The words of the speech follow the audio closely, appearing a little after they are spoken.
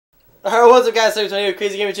Alright, what's up guys,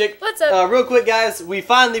 Crazy Gamer Chick. What's up? Real quick guys, we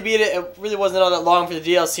finally beat it. It really wasn't all that long for the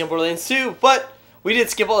DLC on Borderlands 2, but we did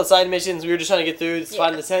skip all the side missions. We were just trying to get through to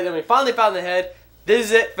find this head, and we finally found the head. This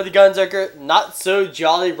is it for the Gunzerker, Not So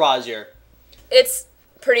Jolly Roger. It's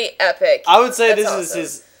pretty epic. I would say this is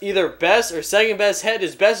his either best or second best head.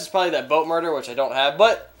 His best is probably that boat murder, which I don't have,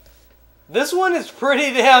 but this one is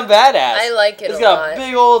pretty damn badass. I like it a lot. It's got a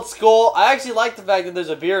big old skull. I actually like the fact that there's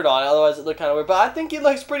a beard on it, otherwise it looked kind of weird. But I think he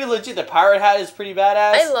looks pretty legit. The pirate hat is pretty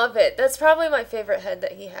badass. I love it. That's probably my favorite head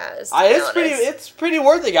that he has. It's pretty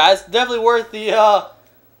worth it, guys. Definitely worth the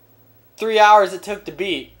 3 hours it took to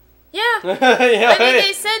beat. Yeah. I mean,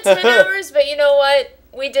 they said 10 hours, but you know what?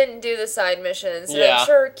 We didn't do the side missions. And I'm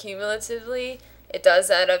sure cumulatively it does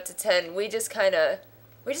add up to 10. We just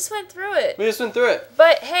went through it.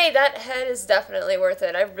 But hey, that head is definitely worth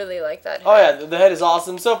it. I really like that head. Oh yeah, the head is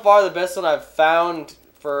awesome. So far, the best one I've found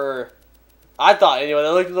I thought anyway,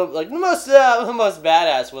 that looked like the most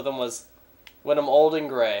badass with him was when I'm old and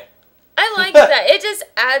gray. I like that. It just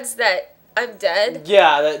adds that I'm dead.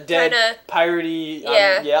 Yeah, that dead piratey.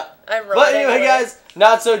 Yeah. I'm running. But anyway, guys,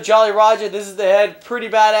 Not So Jolly Roger. This is the head. Pretty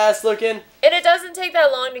badass looking. And it doesn't take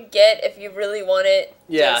that long to get if you really want it.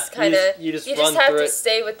 Yeah, you just have to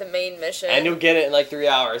stay with the main mission. And you'll get it in like 3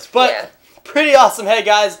 hours. But pretty awesome head,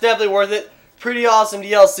 guys. Definitely worth it. Pretty awesome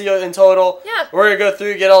DLC in total. Yeah. We're going to go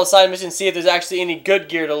through, get all the side missions, see if there's actually any good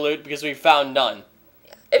gear to loot because we found none.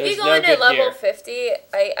 If you go in at level 50,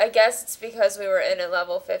 I guess it's because we were in at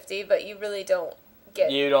level 50, but you really don't get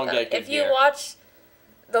get good gear. If you watch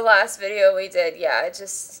the last video we did,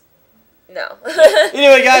 no.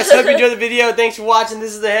 Anyway, guys, hope you enjoyed the video. Thanks for watching.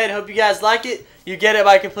 This is the head. Hope you guys like it. You get it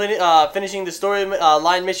by completing, finishing the story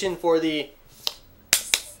line mission for the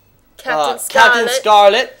Captain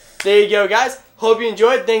Scarlet. There you go, guys. Hope you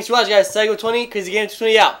enjoyed. Thanks for watching, guys. Psycho20, Crazy Gamer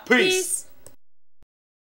 20 out. Peace.